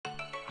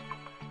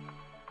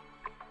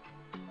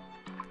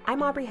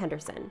I'm Aubrey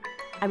Henderson.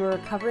 I'm a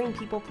recovering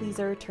people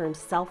pleaser turned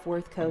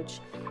self-worth coach,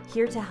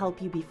 here to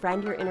help you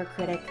befriend your inner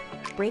critic,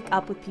 break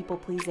up with people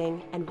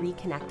pleasing, and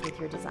reconnect with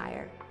your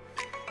desire.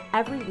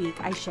 Every week,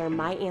 I share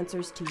my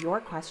answers to your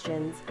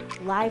questions,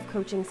 live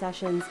coaching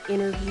sessions,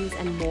 interviews,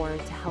 and more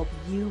to help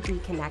you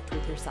reconnect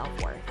with your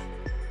self-worth.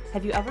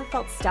 Have you ever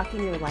felt stuck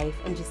in your life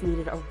and just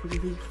needed a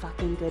really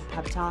fucking good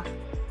pep talk?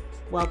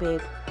 Well, babe,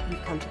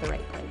 you've come to the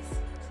right place.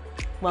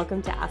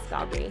 Welcome to Ask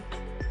Aubrey.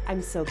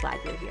 I'm so glad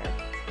you're here.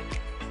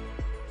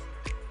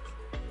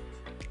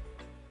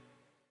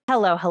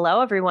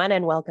 Hello, everyone,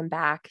 and welcome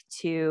back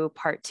to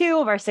part 2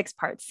 of our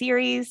 6-part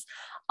series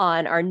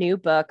on our new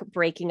book,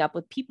 Breaking Up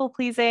with People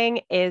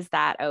Pleasing. Is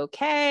that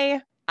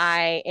okay?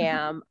 I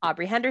am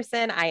Aubrey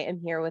Henderson. I am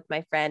here with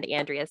my friend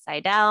Andrea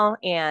Seidel,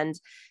 and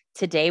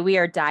today we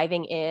are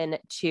diving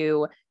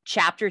into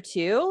chapter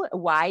 2,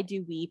 Why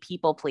Do We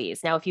People Please?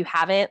 Now, if you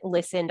haven't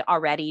listened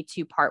already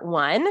to part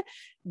 1,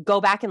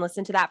 go back and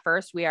listen to that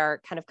first. We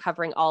are kind of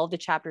covering all of the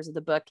chapters of the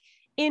book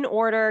in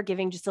order,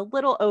 giving just a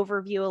little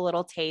overview, a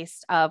little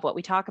taste of what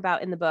we talk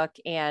about in the book.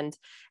 And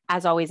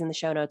as always, in the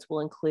show notes, we'll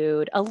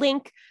include a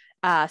link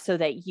so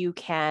that you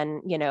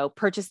can,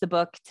 purchase the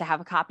book to have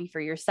a copy for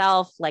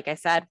yourself. Like I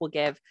said, we'll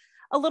give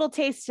a little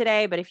taste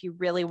today, but if you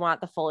really want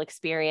the full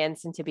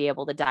experience and to be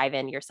able to dive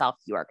in yourself,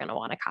 you are going to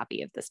want a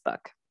copy of this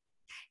book.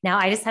 Now,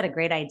 I just had a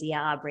great idea,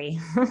 Aubrey.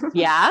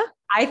 Yeah?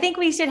 I think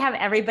we should have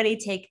everybody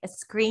take a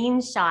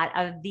screenshot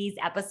of these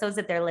episodes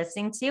that they're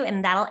listening to,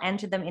 and that'll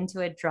enter them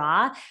into a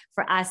draw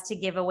for us to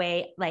give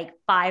away like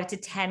 5 to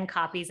 10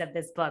 copies of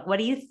this book. What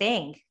do you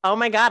think? Oh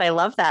my God, I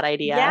love that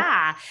idea.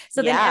 Yeah.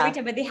 So then every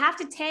time, but they have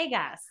to tag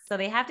us. So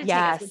they have to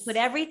tag us. We'll put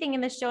everything in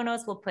the show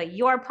notes. We'll put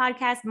your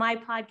podcast, my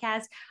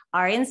podcast,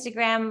 our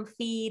Instagram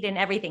feed and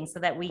everything so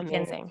that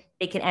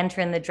they can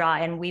enter in the draw,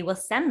 and we will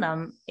send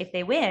them. If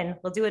they win,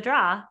 we'll do a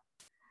draw.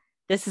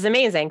 This is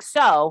amazing.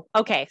 So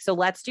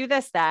let's do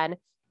this then.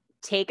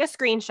 Take a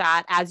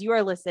screenshot as you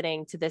are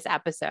listening to this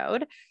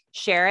episode,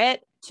 share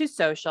it to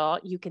social.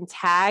 You can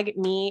tag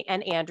me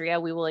and Andrea.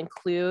 We will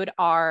include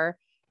our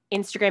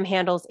Instagram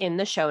handles in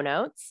the show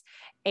notes,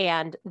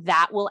 and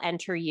that will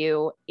enter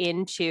you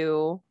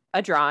into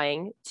a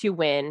drawing to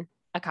win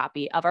a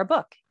copy of our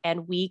book.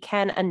 And we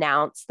can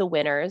announce the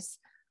winners,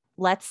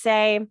 let's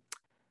say,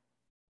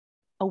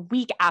 a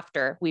week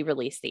after we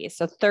release these.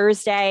 So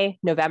Thursday,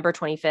 November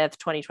 25th,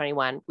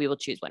 2021, we will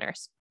choose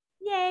winners.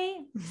 Yay.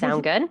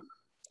 Sound good?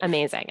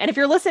 Amazing. And if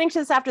you're listening to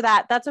this after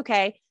that, that's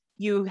okay.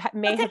 You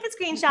may have a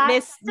screenshot.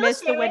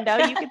 Missed the window.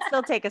 You can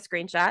still take a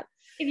screenshot.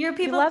 If you're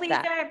people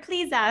pleaser,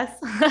 please us.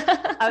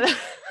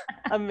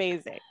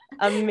 Amazing.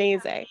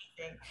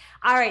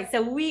 All right.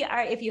 So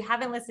if you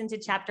haven't listened to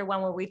chapter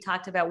 1, where we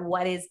talked about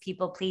what is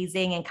people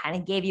pleasing and kind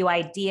of gave you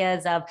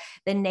ideas of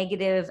the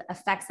negative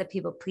effects that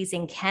people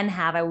pleasing can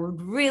have, I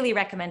would really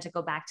recommend to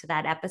go back to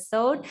that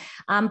episode.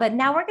 But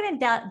now we're going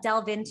to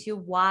delve into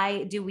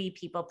why do we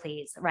people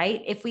please,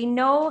 right? If we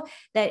know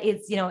that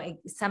it's,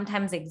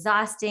 sometimes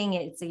exhausting,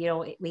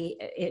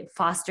 it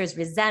fosters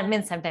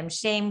resentment, sometimes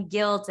shame,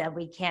 guilt, and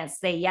we can't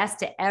say yes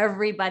to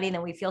everybody. And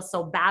then we feel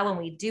so bad when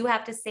we do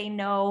have to say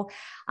no.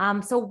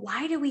 So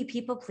why do we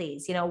people please?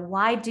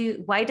 Why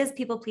does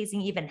people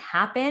pleasing even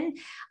happen?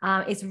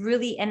 It's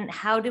really, and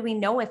how do we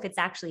know if it's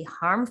actually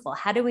harmful?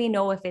 How do we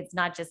know if it's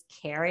not just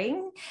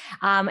caring?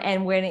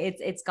 And when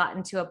it's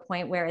gotten to a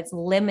point where it's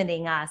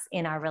limiting us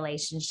in our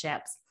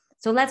relationships.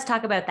 So let's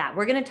talk about that.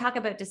 We're going to talk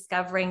about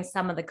discovering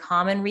some of the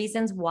common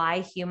reasons why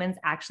humans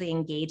actually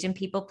engage in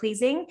people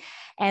pleasing.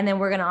 And then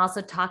we're going to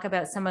also talk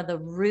about some of the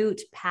root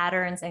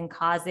patterns and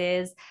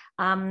causes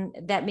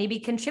that maybe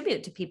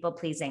contribute to people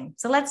pleasing.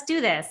 So let's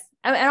do this.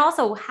 And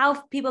also how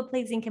people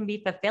pleasing can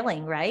be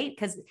fulfilling, right?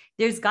 Because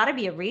there's got to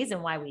be a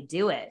reason why we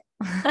do it.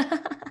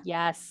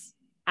 Yes,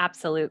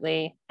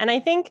 absolutely. And I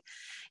think,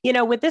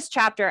 with this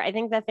chapter, I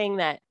think the thing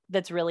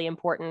that's really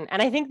important,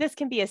 and I think this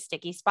can be a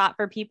sticky spot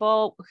for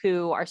people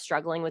who are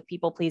struggling with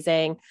people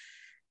pleasing,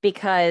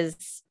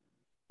 because,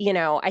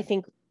 I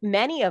think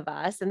many of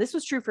us, and this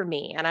was true for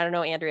me, and I don't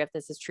know, Andrea, if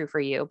this is true for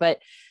you, but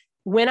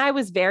when I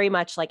was very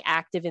much like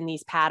active in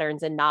these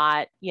patterns and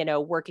not,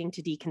 working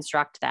to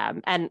deconstruct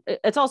them. And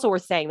it's also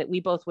worth saying that we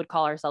both would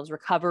call ourselves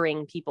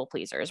recovering people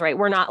pleasers, right?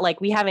 We're not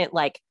like, we haven't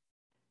like,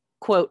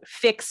 quote,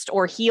 fixed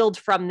or healed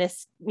from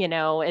this,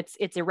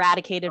 it's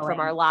eradicated from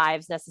our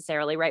lives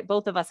necessarily, right?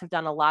 Both of us have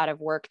done a lot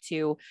of work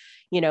to,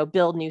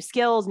 build new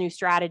skills, new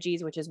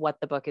strategies, which is what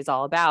the book is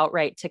all about,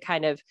 right? To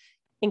kind of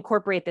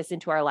incorporate this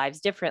into our lives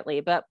differently.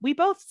 But we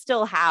both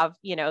still have,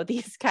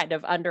 these kind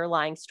of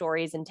underlying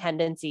stories and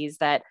tendencies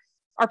that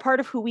are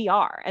part of who we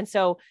are. And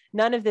so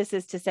none of this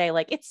is to say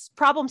like, it's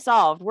problem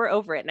solved, we're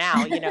over it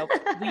now.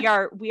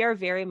 We are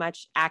very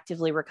much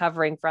actively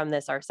recovering from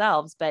this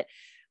ourselves. But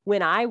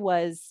when I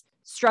was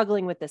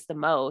struggling with this the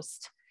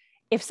most,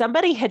 if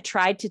somebody had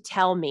tried to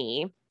tell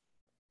me,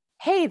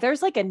 hey,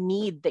 there's like a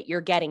need that you're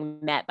getting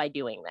met by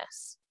doing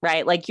this,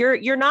 right? Like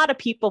you're not a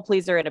people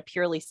pleaser in a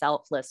purely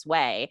selfless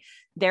way.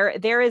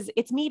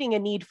 It's meeting a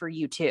need for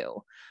you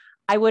too.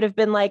 I would have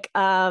been like,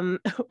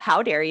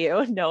 how dare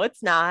you? No,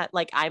 it's not.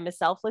 Like, I'm a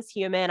selfless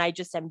human. I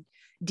just am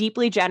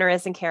deeply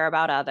generous and care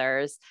about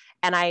others.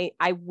 And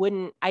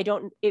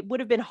it would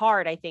have been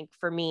hard, I think,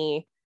 for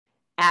me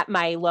at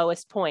my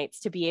lowest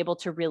points to be able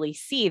to really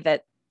see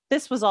that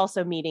this was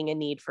also meeting a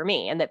need for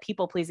me, and that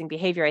people pleasing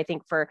behavior, I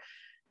think for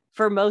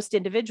most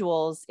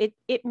individuals,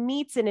 it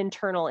meets an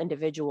internal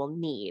individual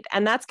need.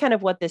 And that's kind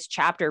of what this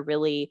chapter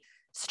really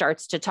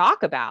starts to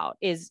talk about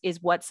is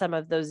what some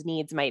of those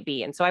needs might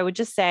be. And so I would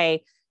just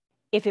say,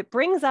 if it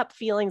brings up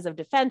feelings of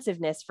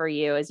defensiveness for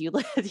you as you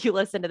as you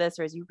listen to this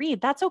or as you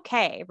read, that's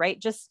okay, right?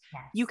 Just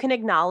Yes. you can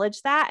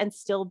acknowledge that and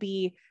still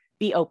be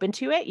open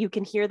to it. You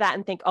can hear that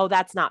and think, oh,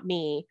 that's not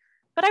me.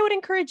 But I would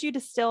encourage you to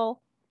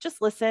still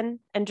just listen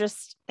and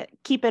just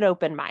keep an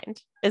open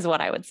mind, is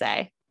what I would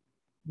say.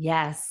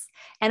 Yes.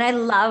 And I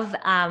love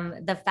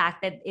the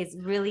fact that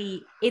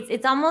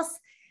it's almost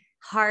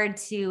hard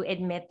to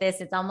admit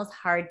this. It's almost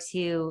hard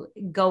to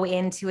go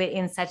into it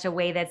in such a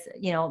way that's,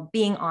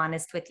 being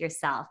honest with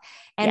yourself.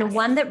 And Yes.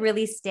 one that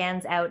really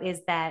stands out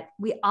is that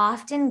we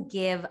often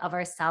give of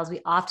ourselves.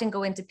 We often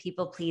go into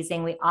people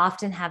pleasing. We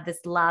often have this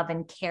love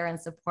and care and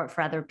support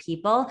for other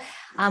people,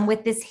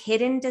 with this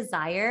hidden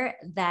desire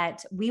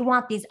that we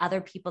want these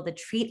other people to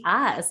treat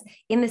us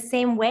in the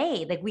same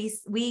way. Like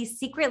we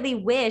secretly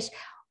wish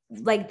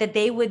like that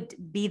they would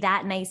be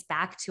that nice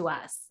back to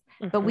us.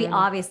 But we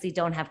obviously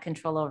don't have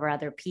control over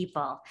other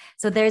people.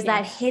 So there's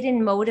that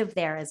hidden motive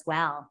there as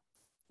well.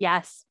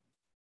 Yes.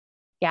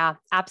 Yeah,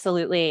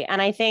 absolutely.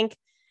 And I think,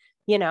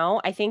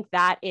 I think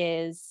that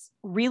is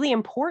really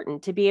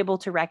important to be able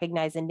to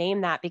recognize and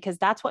name that, because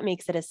that's what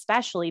makes it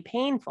especially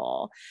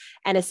painful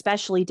and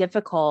especially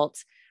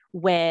difficult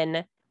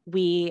when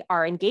we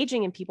are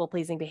engaging in people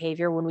pleasing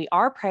behavior, when we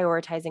are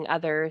prioritizing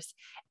others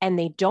and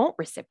they don't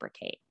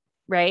reciprocate.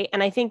 Right.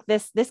 And I think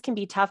this can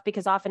be tough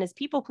because often as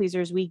people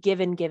pleasers, we give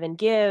and give and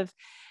give.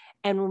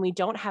 And when we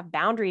don't have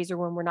boundaries or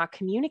when we're not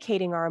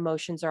communicating our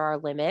emotions or our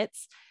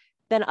limits,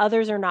 then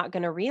others are not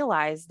going to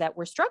realize that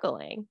we're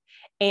struggling.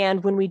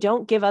 And when we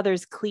don't give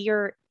others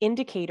clear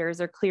indicators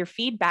or clear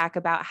feedback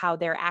about how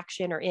their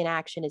action or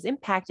inaction is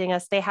impacting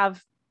us, they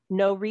have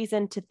no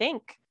reason to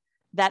think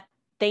that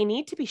they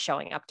need to be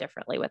showing up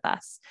differently with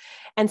us.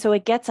 And so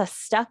it gets us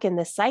stuck in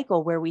this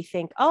cycle where we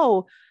think,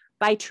 oh,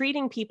 by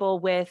treating people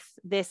with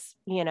this,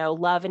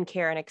 love and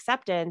care and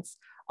acceptance,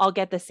 I'll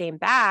get the same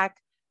back.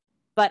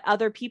 But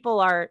other people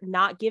are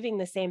not giving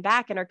the same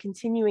back and are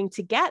continuing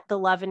to get the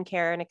love and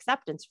care and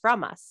acceptance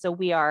from us. So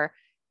we are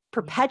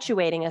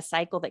perpetuating a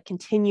cycle that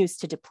continues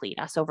to deplete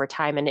us over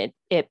time. And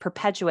it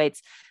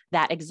perpetuates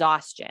that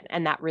exhaustion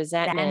and that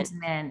resentment.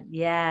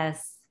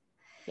 Yes.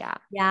 Yeah.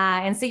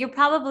 Yeah. And so you're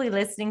probably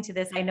listening to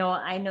this. I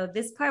know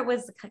this part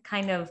was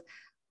kind of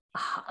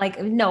like,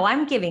 no,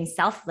 I'm giving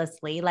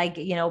selflessly, like,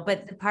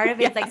 but the part of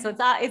it's like, so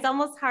it's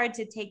almost hard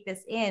to take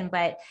this in,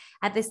 but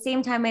at the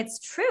same time, it's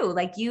true.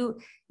 Like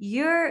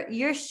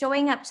you're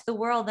showing up to the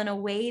world in a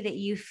way that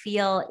you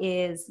feel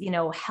is,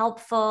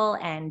 helpful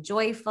and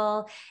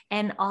joyful.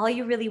 And all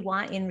you really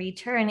want in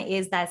return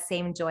is that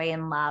same joy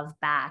and love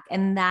back.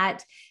 And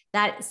that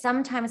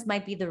sometimes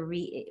might be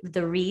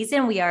the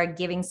reason we are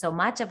giving so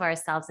much of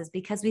ourselves is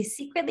because we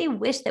secretly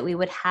wish that we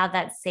would have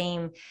that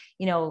same,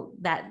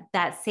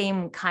 that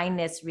same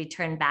kindness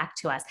returned back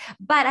to us.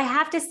 But I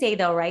have to say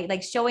though, right,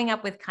 like showing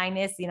up with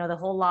kindness, the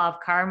whole law of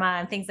karma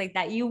and things like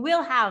that, you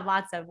will have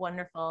lots of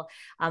wonderful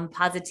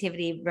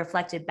positivity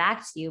reflected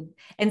back to you.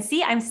 And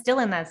see, I'm still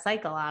in that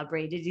cycle,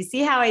 Aubrey. Did you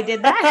see how I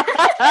did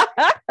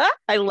that?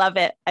 I love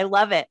it. I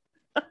love it.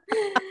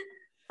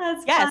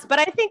 Yes, fun. but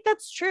I think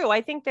that's true. I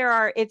think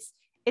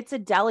it's a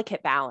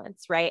delicate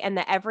balance, right? And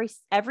that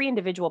every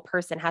individual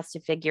person has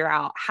to figure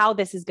out how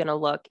this is going to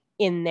look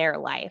in their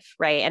life,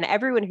 right? And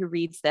everyone who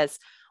reads this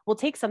will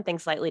take something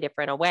slightly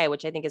different away,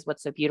 which I think is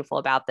what's so beautiful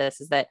about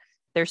this, is that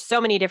there's so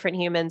many different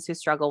humans who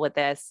struggle with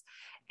this.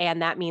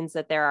 And that means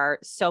that there are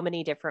so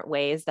many different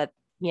ways that,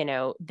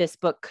 this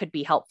book could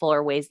be helpful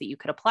or ways that you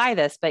could apply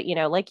this. But,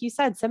 like you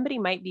said, somebody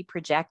might be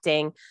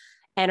projecting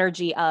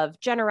energy of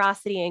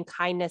generosity and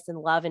kindness and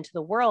love into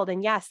the world.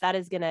 And yes, that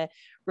is going to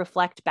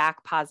reflect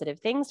back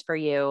positive things for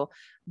you.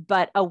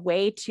 But a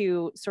way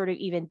to sort of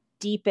even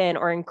deepen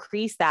or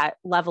increase that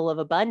level of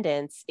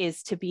abundance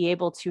is to be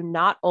able to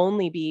not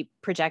only be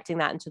projecting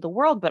that into the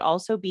world, but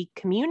also be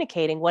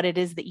communicating what it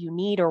is that you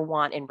need or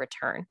want in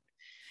return.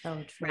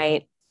 So true.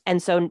 Right.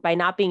 And so by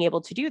not being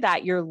able to do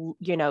that, you're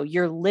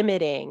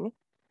limiting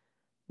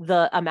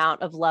the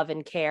amount of love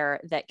and care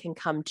that can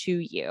come to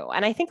you.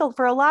 And I think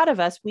for a lot of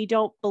us, we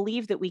don't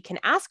believe that we can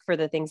ask for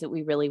the things that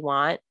we really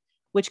want,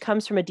 which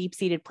comes from a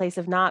deep-seated place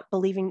of not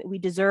believing that we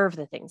deserve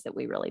the things that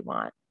we really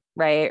want,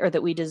 right? Or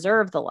that we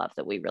deserve the love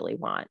that we really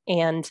want.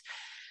 And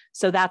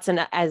so that's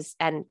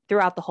and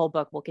throughout the whole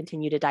book, we'll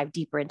continue to dive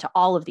deeper into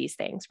all of these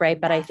things, right?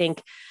 But I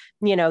think,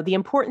 the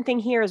important thing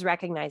here is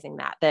recognizing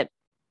that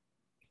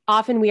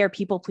often we are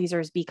people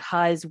pleasers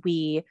because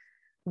we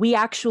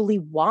actually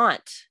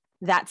want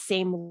that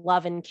same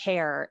love and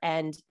care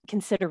and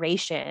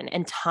consideration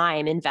and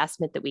time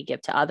investment that we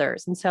give to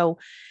others. And so,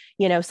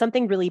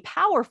 something really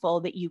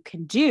powerful that you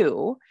can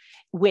do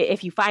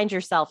if you find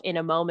yourself in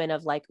a moment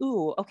of like,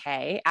 ooh,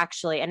 okay,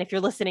 actually, and if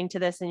you're listening to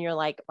this and you're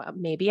like, well,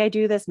 maybe I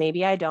do this,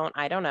 maybe I don't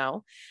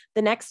know.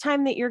 The next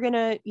time that you're going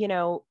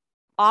to,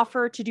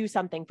 offer to do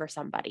something for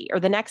somebody, or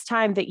the next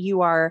time that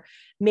you are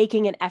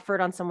making an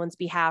effort on someone's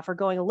behalf or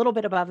going a little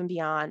bit above and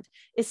beyond,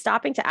 is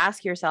stopping to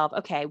ask yourself,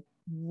 okay,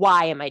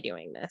 why am I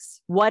doing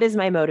this? What is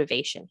my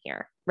motivation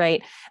here?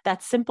 Right?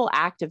 That simple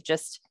act of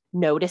just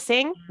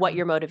noticing what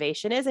your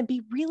motivation is and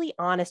be really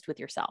honest with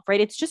yourself,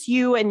 right? It's just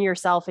you and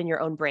yourself and your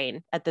own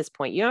brain at this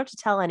point. You don't have to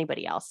tell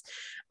anybody else,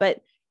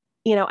 but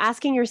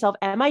asking yourself,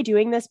 am I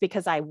doing this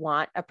because I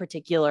want a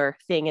particular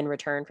thing in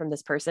return from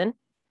this person?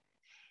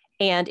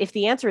 And if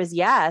the answer is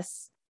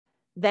yes,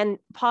 then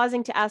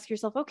pausing to ask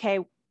yourself, okay,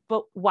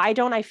 but why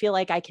don't I feel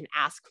like I can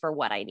ask for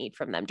what I need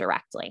from them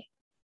directly?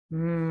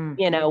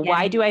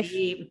 Why do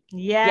I?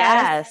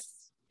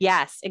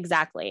 Yes,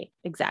 exactly.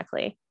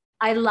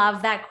 I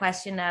love that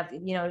question of,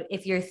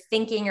 if you're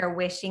thinking or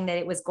wishing that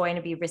it was going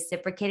to be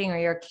reciprocating or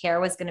your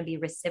care was going to be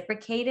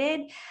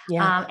reciprocated.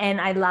 Yeah.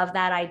 And I love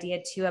that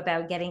idea too,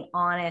 about getting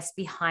honest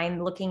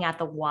behind looking at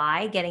the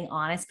why, getting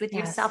honest with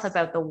yourself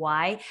about the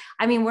why.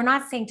 I mean, we're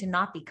not saying to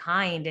not be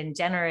kind and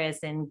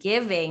generous and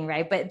giving,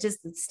 right? But just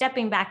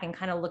stepping back and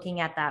kind of looking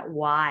at that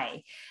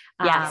why.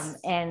 Yes.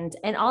 And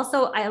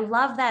also I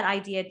love that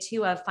idea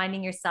too, of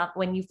finding yourself,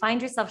 when you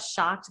find yourself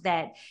shocked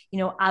that,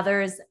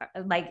 others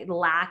like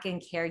lack in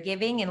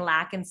caregiving and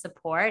lack in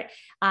support,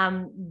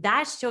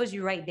 that shows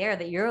you right there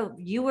that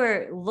you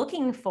were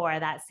looking for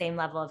that same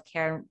level of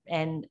care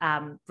and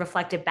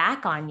reflected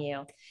back on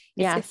you.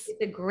 It's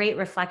a great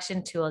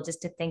reflection tool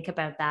just to think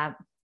about that.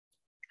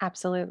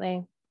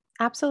 Absolutely.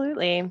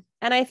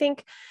 And I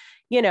think,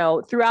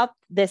 throughout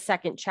this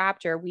second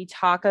chapter, we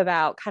talk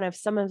about kind of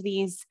some of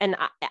these, and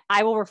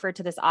I will refer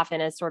to this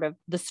often as sort of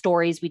the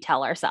stories we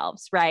tell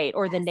ourselves, right?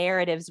 Or the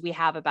narratives we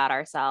have about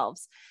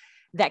ourselves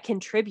that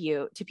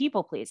contribute to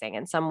people pleasing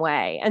in some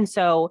way. And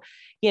so,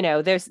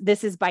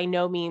 this is by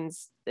no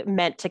means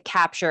meant to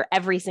capture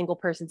every single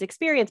person's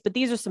experience, but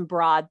these are some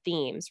broad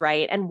themes,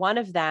 right? And one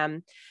of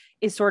them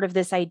is sort of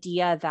this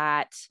idea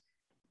that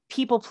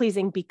people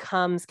pleasing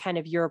becomes kind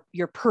of your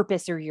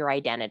purpose or your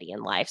identity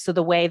in life. So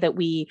the way that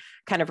we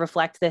kind of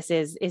reflect this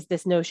is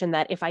this notion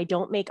that if I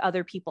don't make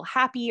other people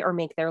happy or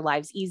make their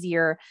lives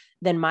easier,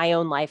 then my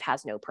own life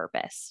has no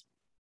purpose.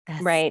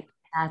 Right?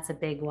 That's a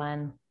big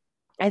one.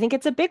 I think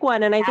it's a big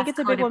one. And I think it's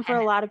a big one for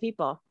a lot of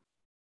people.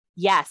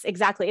 Yes,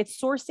 exactly.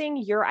 It's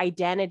sourcing your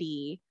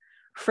identity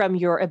from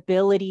your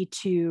ability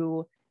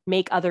to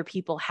make other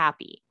people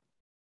happy.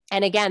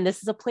 And again,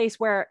 this is a place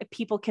where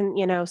people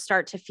can,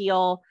 start to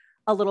feel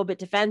a little bit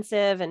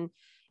defensive. And,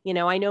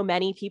 I know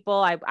many people,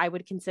 I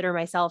would consider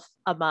myself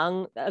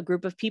among a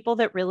group of people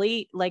that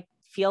really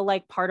feel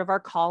like part of our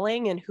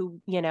calling and who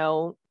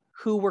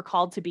we're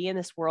called to be in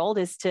this world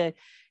is to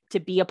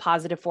be a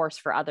positive force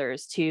for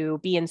others, to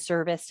be in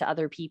service to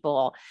other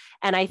people.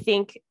 And I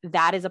think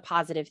that is a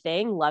positive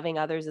thing. Loving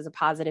others is a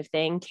positive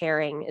thing.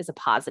 Caring is a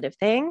positive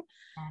thing.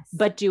 Yes.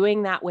 But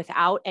doing that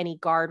without any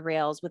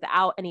guardrails,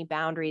 without any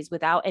boundaries,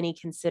 without any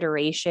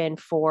consideration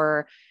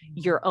for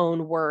your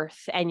own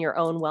worth and your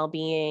own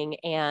well-being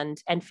and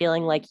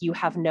feeling like you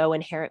have no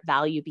inherent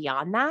value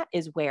beyond that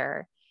is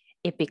where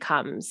it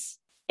becomes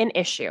an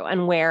issue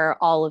and where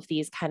all of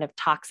these kind of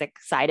toxic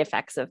side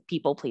effects of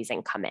people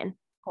pleasing come in.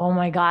 Oh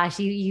my gosh,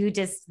 you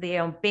just,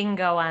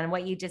 bingo on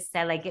what you just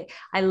said.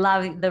 I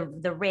love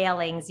the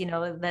railings,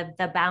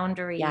 the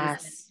boundaries.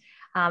 Yes.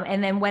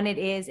 And then when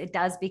it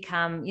does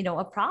become,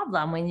 a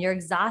problem when you're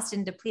exhausted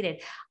and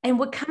depleted. And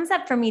what comes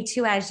up for me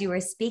too, as you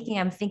were speaking,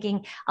 I'm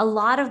thinking a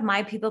lot of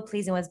my people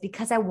pleasing was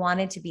because I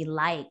wanted to be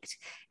liked.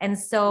 And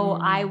so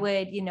I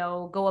would,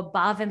 go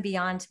above and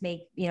beyond to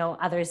make,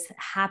 others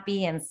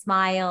happy and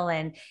smile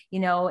and,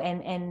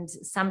 and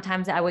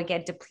sometimes I would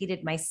get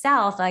depleted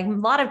myself. Like a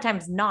lot of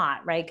times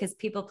not, right? Because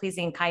people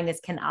pleasing and kindness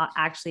can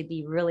actually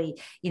be really,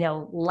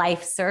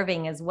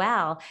 life-serving as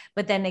well.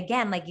 But then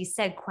again, like you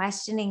said,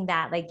 questioning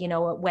that,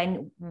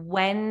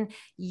 when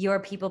your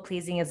people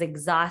pleasing is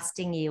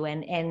exhausting you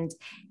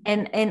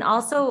and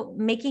also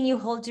making you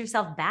hold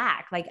yourself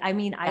back.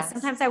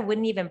 Sometimes I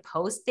wouldn't even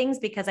post things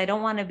because I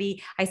don't want to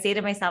be, I say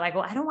to myself, I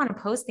don't want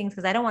to post things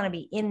because I don't want to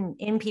be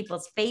in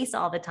people's face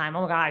all the time.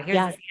 Oh my God,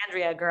 here's this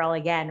Andrea girl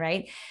again.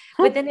 Right.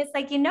 But then it's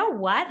you know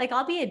what,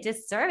 I'll be a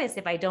disservice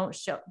if I don't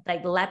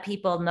let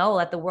people know,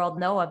 let the world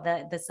know of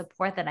the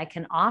support that I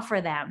can offer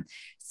them.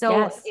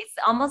 So it's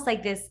almost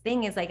like this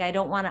thing is I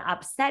don't want to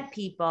upset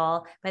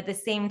people, but at the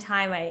same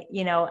time,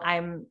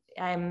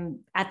 I'm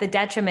at the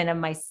detriment of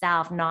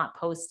myself not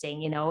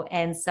posting,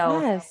 and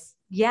so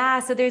Yeah.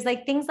 So there's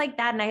like things like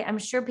that. And I'm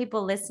sure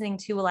people listening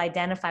to will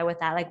identify with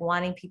that, like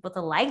wanting people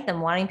to like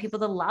them, wanting people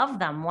to love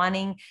them,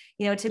 wanting,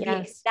 to be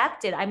Yes.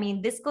 accepted. I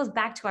mean, this goes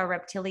back to our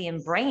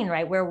reptilian brain,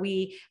 right? Where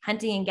we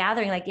hunting and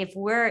gathering, like if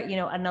we're,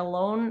 an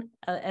alone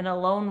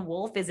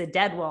wolf is a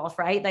dead wolf,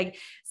 right? Like,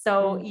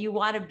 so you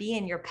want to be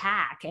in your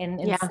pack. And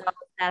so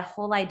that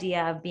whole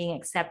idea of being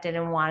accepted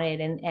and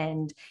wanted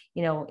and,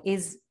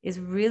 is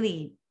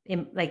really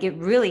like, it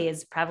really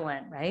is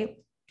prevalent, right?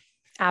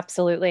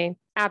 Absolutely.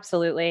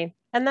 Absolutely.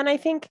 And then I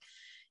think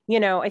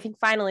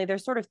finally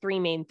there's sort of three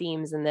main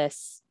themes in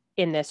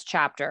this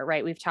chapter,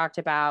 right? We've talked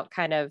about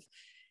kind of,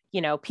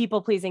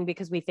 people pleasing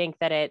because we think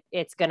that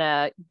it's going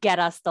to get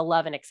us the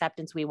love and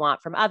acceptance we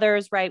want from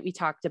others, right? We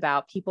talked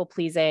about people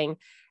pleasing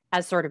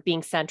as sort of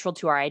being central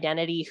to our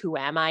identity. Who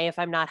am I if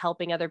I'm not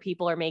helping other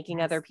people or making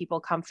other people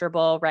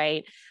comfortable,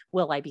 right?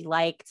 Will I be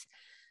liked?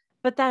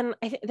 But then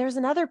there's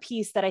another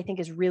piece that I think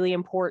is really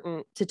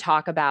important to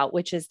talk about,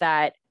 which is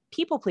that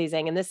people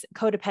pleasing, and this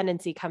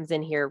codependency comes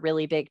in here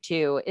really big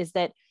too, is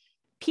that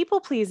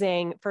people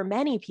pleasing for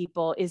many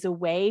people is a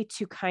way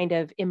to kind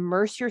of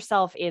immerse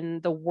yourself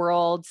in the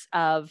worlds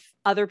of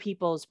other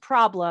people's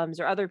problems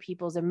or other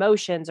people's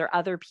emotions or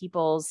other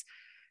people's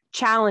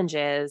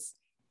challenges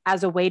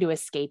as a way to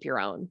escape your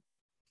own.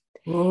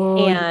 Oh,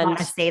 you want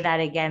to say that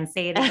again?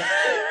 Say it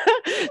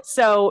again.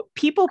 So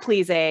people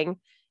pleasing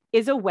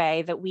is a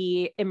way that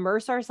we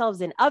immerse ourselves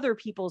in other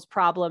people's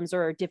problems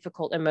or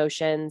difficult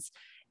emotions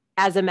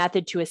as a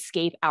method to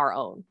escape our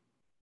own.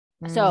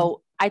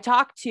 So I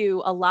talk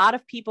to a lot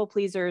of people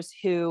pleasers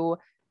who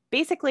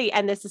basically,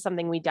 and this is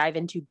something we dive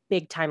into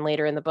big time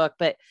later in the book,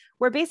 but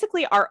where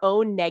basically our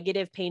own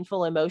negative,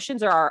 painful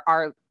emotions are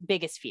our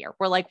biggest fear.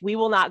 We're like, we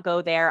will not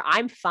go there.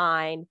 I'm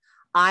fine.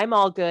 I'm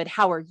all good.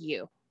 How are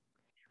you?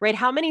 Right?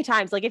 How many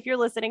times, like if you're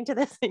listening to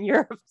this and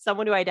you're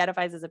someone who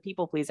identifies as a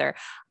people pleaser,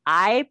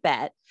 I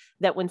bet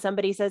that when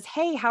somebody says,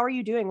 hey, how are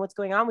you doing? What's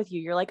going on with you?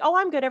 You're like, oh,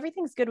 I'm good.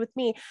 Everything's good with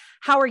me.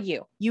 How are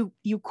you? You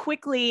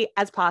quickly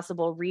as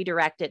possible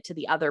redirect it to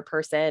the other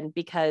person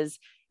because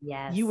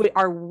you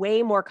are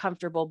way more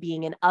comfortable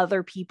being in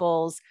other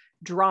people's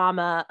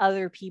drama,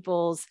 other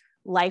people's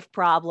life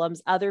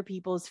problems, other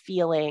people's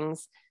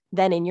feelings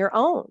than in your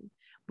own.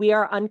 We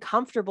are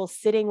uncomfortable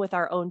sitting with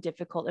our own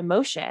difficult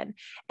emotion,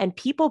 and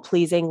people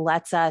pleasing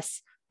lets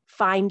us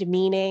find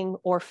meaning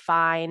or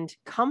find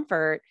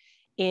comfort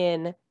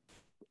in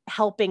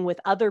helping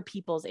with other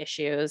people's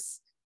issues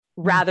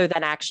rather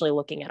than actually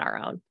looking at our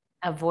own.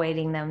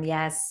 Avoiding them.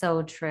 Yes.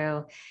 So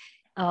true.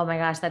 Oh my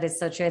gosh, that is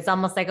so true. It's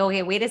almost like,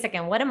 okay, wait a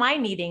second. What am I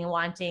needing,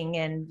 wanting,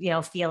 and,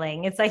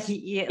 feeling? It's like,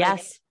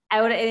 yes.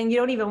 And you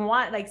don't even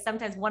want, like,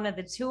 sometimes one of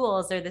the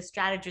tools or the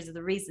strategies or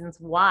the reasons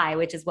why,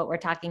 which is what we're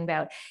talking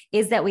about,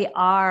 is that we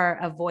are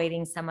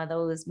avoiding some of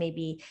those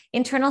maybe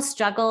internal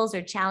struggles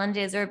or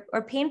challenges or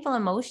painful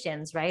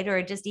emotions, right?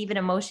 Or just even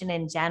emotion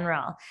in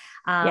general.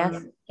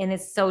 Yes. And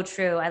it's so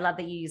true. I love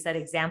that you use that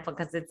example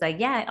because it's like,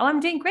 yeah, oh, I'm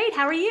doing great.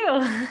 How are you?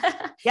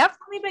 Yep.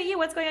 Tell me about you.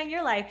 What's going on in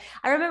your life?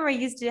 I remember I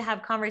used to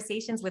have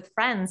conversations with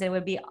friends and it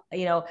would be,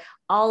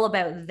 all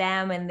about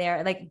them and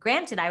their, like,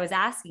 granted, I was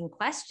asking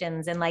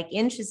questions and like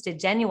interested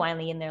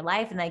genuinely in their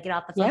life. And I get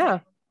off the phone. Yeah.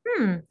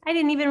 Like, I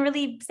didn't even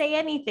really say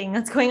anything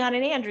that's going on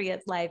in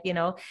Andrea's life,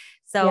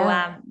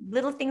 So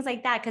little things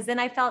like that. Cause then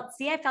I felt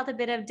a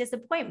bit of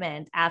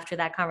disappointment after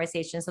that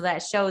conversation. So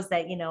that shows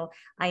that,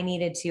 I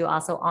needed to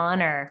also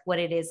honor what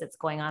it is that's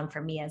going on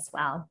for me as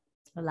well.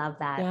 I love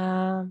that.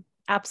 Yeah,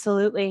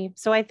 absolutely.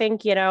 So I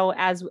think,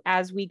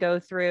 as we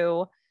go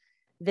through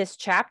this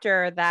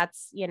chapter,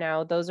 that's,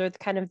 those are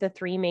kind of the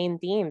three main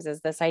themes, is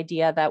this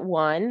idea that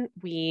one,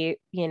 we,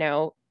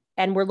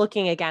 and we're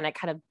looking again at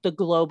kind of the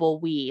global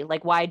we,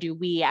 like, why do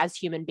we as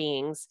human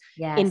beings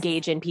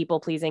engage in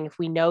people pleasing? If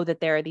we know that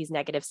there are these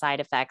negative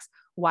side effects,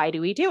 why do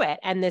we do it?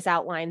 And this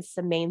outlines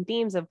some main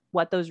themes of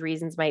what those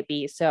reasons might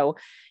be. So,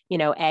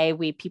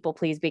 we people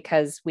please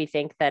because we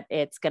think that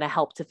it's going to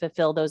help to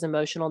fulfill those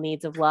emotional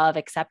needs of love,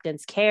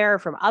 acceptance, care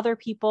from other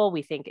people.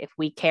 We think if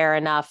we care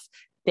enough,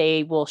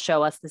 they will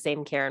show us the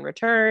same care in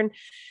return.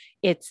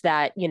 It's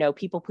that,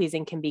 people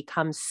pleasing can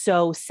become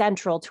so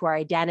central to our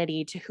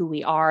identity, to who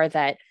we are,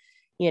 that,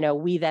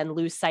 we then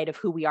lose sight of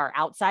who we are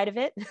outside of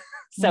it.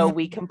 So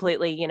we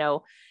completely,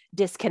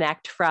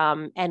 disconnect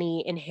from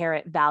any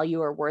inherent value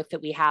or worth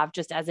that we have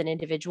just as an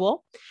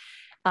individual,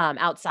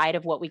 outside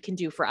of what we can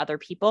do for other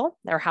people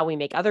or how we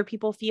make other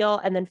people feel.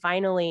 And then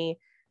finally,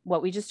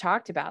 what we just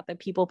talked about, that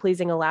people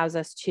pleasing allows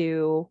us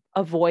to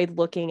avoid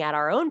looking at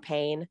our own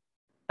pain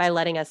by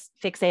letting us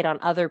fixate on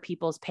other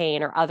people's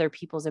pain or other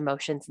people's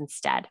emotions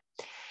instead.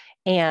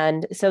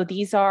 And so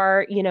these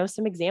are,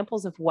 some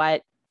examples of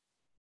what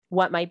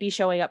might be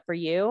showing up for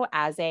you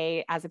as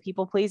a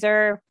people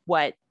pleaser,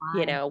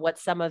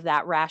 what's some of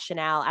that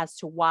rationale as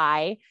to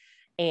why,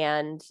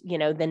 and,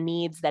 the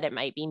needs that it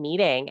might be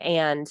meeting.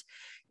 And,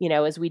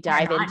 as we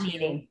dive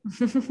into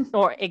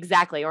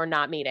or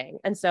not meeting.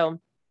 And so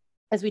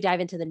as we dive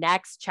into the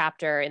next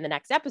chapter in the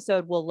next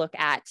episode, we'll look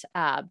at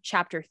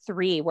chapter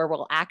 3, where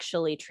we'll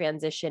actually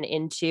transition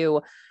into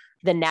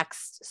the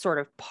next sort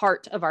of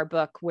part of our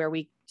book where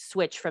we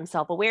switch from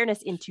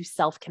self-awareness into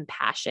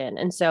self-compassion.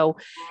 And so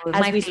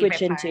as we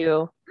switch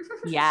into,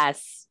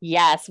 yes,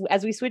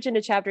 as we switch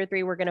into chapter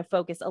 3, we're going to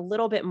focus a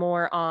little bit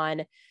more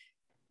on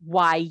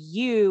why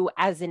you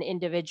as an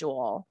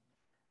individual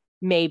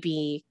may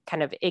be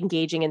kind of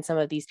engaging in some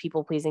of these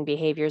people-pleasing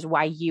behaviors,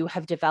 why you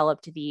have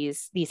developed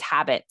these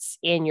habits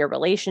in your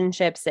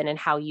relationships and in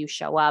how you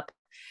show up,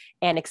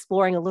 and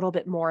exploring a little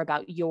bit more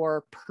about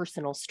your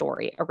personal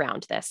story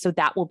around this. So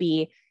that will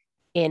be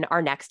in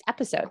our next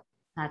episode.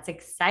 That's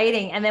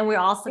exciting. And then we're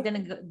also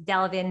going to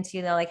delve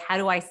into like, how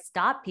do I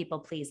stop people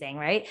pleasing,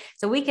 right?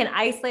 So we can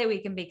isolate, we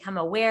can become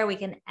aware, we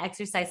can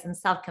exercise some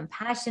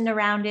self-compassion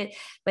around it,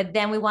 but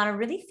then we want to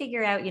really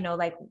figure out,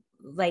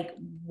 like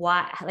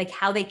what, like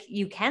how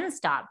you can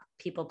stop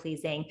people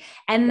pleasing.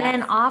 And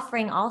then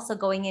offering, also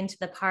going into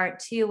the part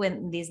 2,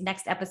 when these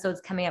next episodes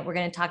coming up, we're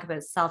going to talk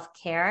about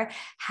self-care.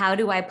 How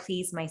do I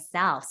please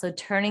myself? So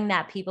turning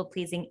that people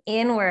pleasing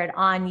inward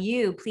on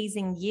you,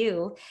 pleasing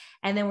you.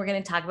 And then we're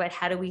going to talk about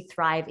how do we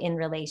thrive in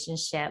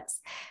relationships.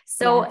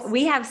 So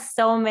we have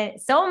so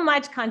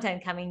much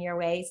content coming your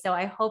way. So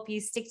I hope you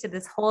stick to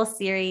this whole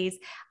series,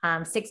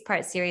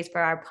 6-part series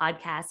for our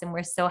podcast. And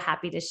we're so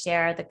happy to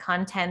share the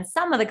content,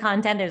 some of the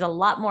content. There's a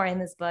lot more in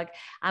this book.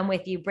 I'm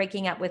with you,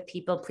 Breaking Up with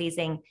People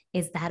Pleasing.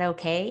 Is That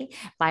Okay?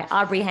 By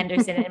Aubrey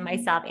Henderson and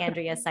myself,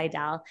 Andrea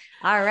Seidel.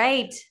 All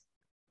right.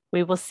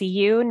 We will see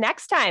you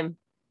next time.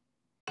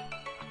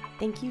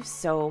 Thank you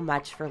so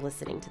much for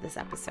listening to this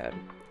episode.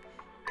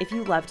 If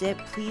you loved it,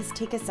 please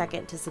take a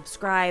second to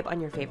subscribe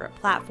on your favorite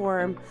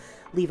platform,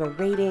 leave a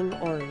rating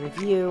or a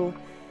review,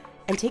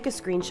 and take a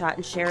screenshot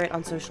and share it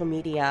on social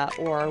media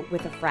or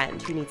with a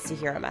friend who needs to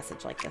hear a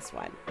message like this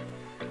one.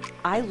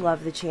 I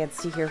love the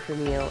chance to hear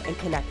from you and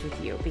connect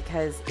with you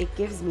because it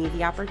gives me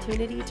the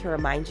opportunity to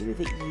remind you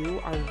that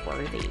you are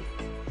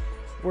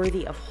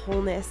worthy of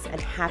wholeness and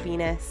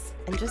happiness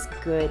and just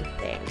good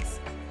things.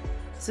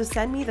 So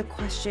send me the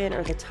question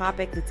or the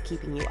topic that's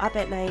keeping you up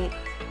at night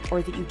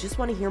or that you just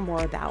want to hear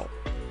more about.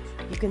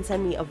 You can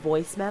send me a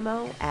voice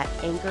memo at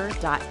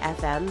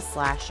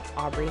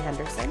anchor.fm/Aubrey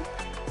Henderson,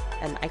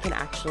 and I can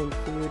actually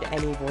include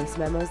any voice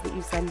memos that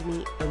you send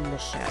me in the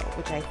show,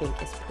 which I think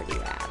is pretty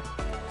rad.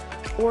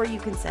 Or you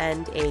can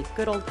send a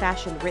good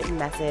old-fashioned written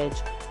message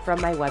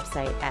from my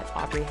website at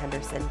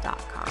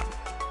audreyhenderson.com.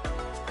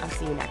 I'll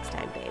see you next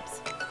time, babe.